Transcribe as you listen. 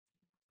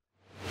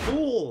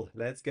Cool,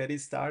 let's get it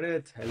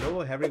started.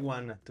 Hello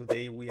everyone.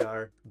 Today we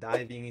are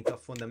diving into a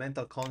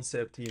fundamental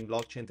concept in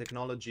blockchain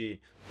technology.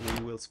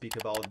 We will speak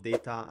about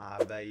data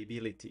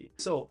availability.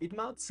 So it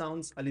might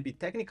sound a little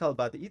bit technical,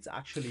 but it's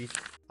actually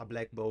a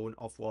backbone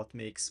of what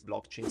makes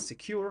blockchain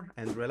secure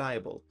and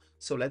reliable.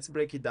 So let's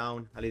break it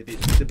down a little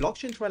bit. The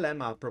blockchain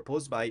trilemma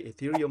proposed by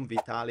Ethereum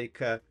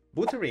Vitalik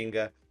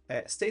Buterin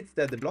states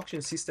that the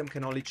blockchain system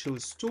can only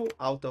choose 2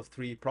 out of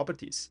 3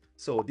 properties.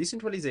 So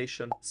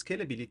decentralization,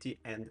 scalability,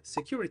 and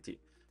security.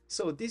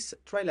 So this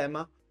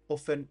trilemma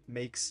often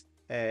makes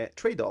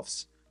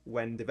trade-offs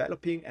when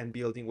developing and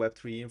building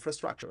Web3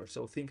 infrastructure.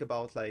 So think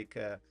about like,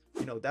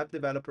 DApp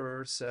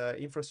developers,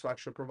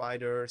 infrastructure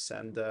providers,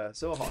 and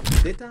so on.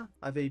 Data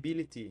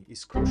availability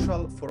is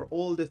crucial for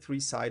all the 3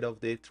 sides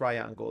of the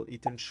triangle.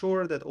 It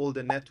ensures that all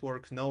the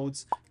network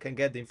nodes can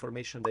get the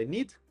information they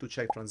need to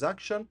check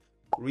transaction,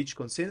 reach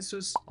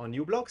consensus on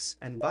new blocks,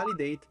 and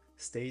validate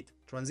state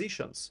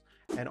transitions,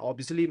 and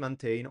obviously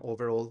maintain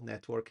overall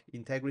network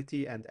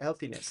integrity and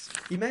healthiness.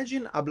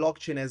 Imagine a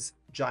blockchain as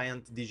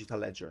giant digital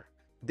ledger.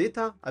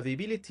 Data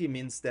availability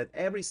means that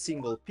every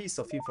single piece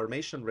of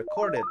information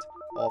recorded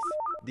of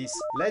this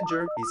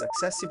ledger is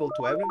accessible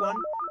to everyone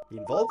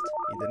involved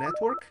in the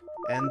network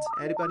and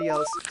anybody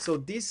else. So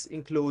this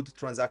includes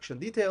transaction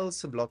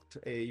details, blocked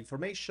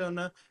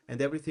information,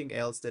 and everything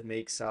else that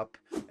makes up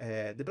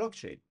the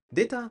blockchain.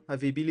 Data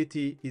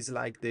availability is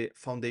like the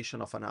foundation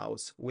of an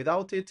house.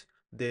 Without it,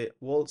 the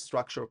whole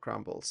structure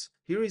crumbles.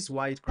 Here is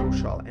why it's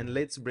crucial, and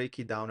let's break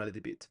it down a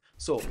little bit.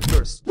 So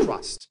first,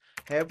 trust.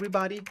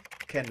 Everybody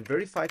can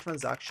verify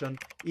transaction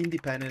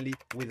independently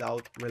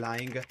without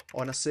relying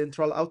on a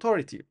central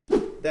authority.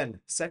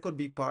 Then, second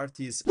big part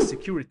is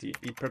security.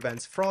 It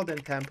prevents fraud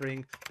and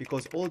tampering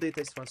because all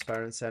data is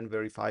transparent and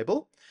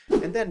verifiable.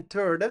 And then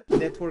third,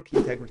 network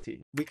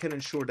integrity. We can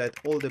ensure that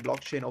all the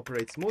blockchain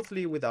operates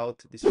smoothly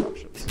without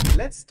disruptions.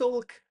 Let's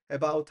talk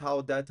about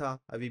how data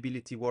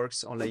availability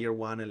works on layer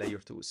 1 and layer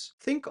 2s.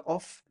 Think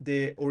of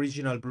the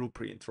original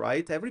blueprint,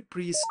 right? Every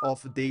piece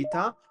of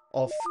data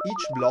of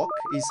each block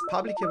is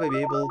publicly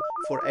available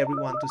for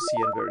everyone to see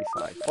and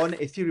verify. On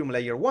Ethereum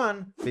layer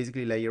 1,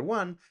 basically layer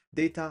 1,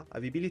 data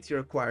availability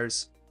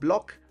requires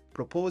block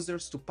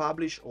proposers to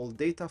publish all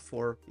data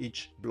for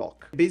each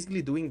block.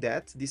 Basically doing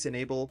that, this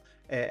enables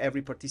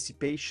every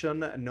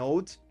participation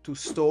node to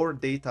store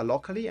data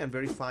locally and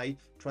verify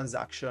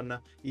transaction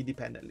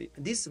independently.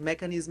 This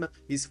mechanism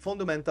is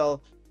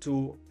fundamental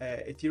to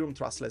Ethereum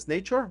trustless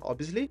nature,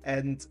 obviously,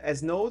 and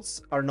as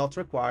nodes are not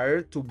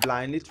required to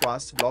blindly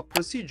trust block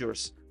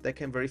procedures. They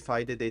can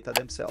verify the data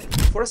themselves.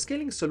 For a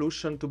scaling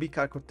solution to be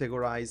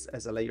categorized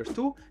as a layer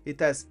 2, it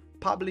has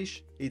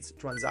published its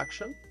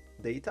transaction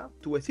data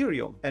to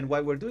Ethereum. And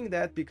why we're doing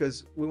that?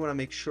 Because we want to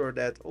make sure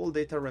that all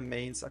data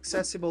remains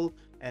accessible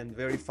and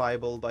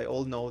verifiable by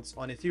all nodes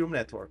on Ethereum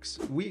networks.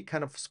 We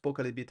kind of spoke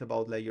a little bit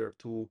about layer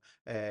 2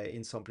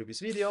 in some previous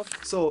video.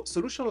 So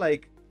solution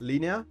like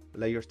Linea,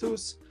 layer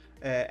 2s,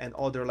 and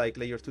other like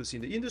layer 2s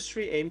in the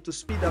industry aim to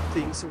speed up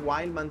things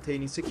while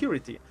maintaining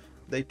security.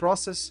 They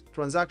process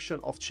transaction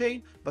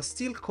off-chain, but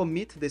still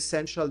commit the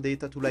essential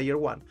data to layer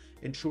 1,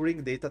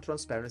 ensuring data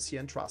transparency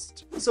and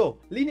trust. So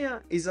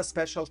Linea is a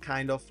special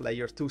kind of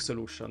layer 2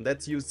 solution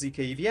that uses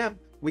ZK EVM.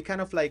 We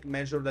kind of like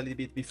measured a little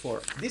bit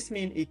before. This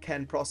means it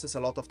can process a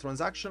lot of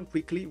transaction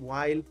quickly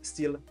while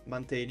still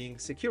maintaining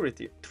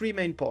security. 3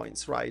 main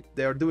points, right?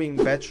 They are doing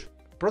batch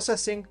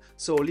processing.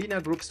 So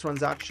Linea groups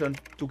transaction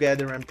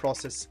together and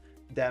process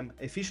them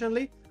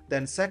efficiently.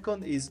 Then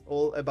second is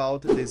all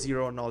about the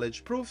zero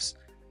knowledge proofs.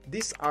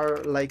 These are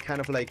like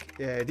kind of like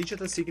a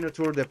digital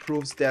signature that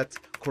proves that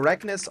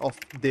correctness of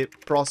the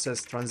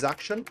processed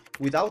transaction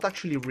without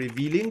actually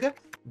revealing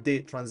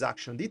the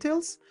transaction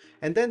details.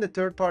 And then the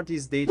third part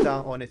is data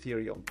on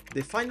Ethereum.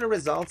 The final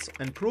results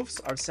and proofs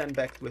are sent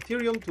back to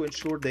Ethereum to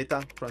ensure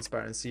data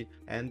transparency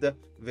and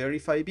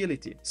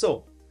verifiability.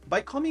 So by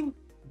coming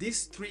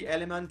these 3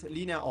 elements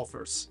Linea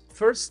offers.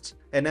 First,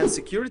 enhanced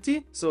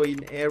security, so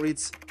it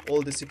inherits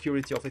all the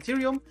security of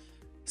Ethereum.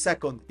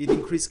 Second, it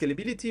increased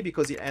scalability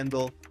because it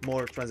handles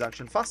more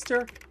transaction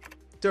faster.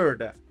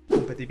 Third,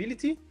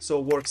 compatibility,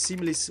 so works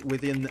seamless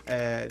within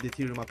the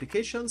Ethereum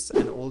applications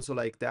and also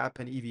like the app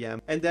and EVM.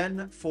 And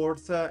then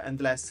fourth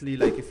and lastly,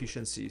 like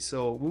efficiency.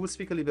 So we will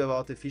speak a little bit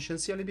about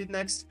efficiency a little bit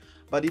next,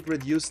 but it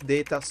reduced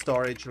data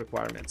storage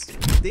requirements.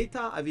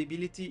 Data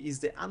availability is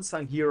the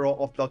unsung hero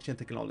of blockchain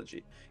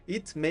technology.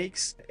 It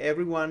makes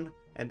everyone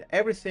and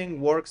everything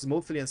works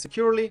smoothly and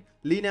securely.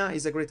 Linea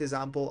is a great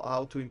example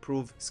how to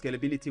improve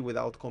scalability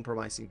without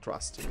compromising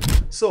trust.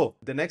 So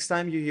the next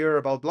time you hear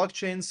about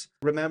blockchains,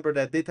 remember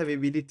that data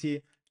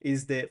availability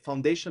is the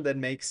foundation that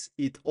makes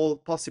it all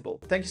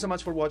possible. Thank you so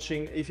much for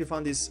watching. If you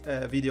found this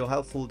video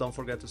helpful, don't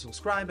forget to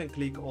subscribe and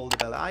click all the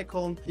bell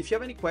icon. If you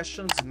have any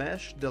questions,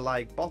 smash the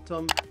like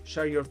button,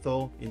 share your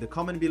thought in the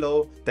comment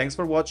below. Thanks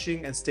for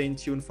watching and stay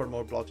tuned for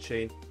more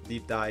blockchain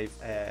deep dive,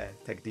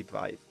 tech deep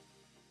dive.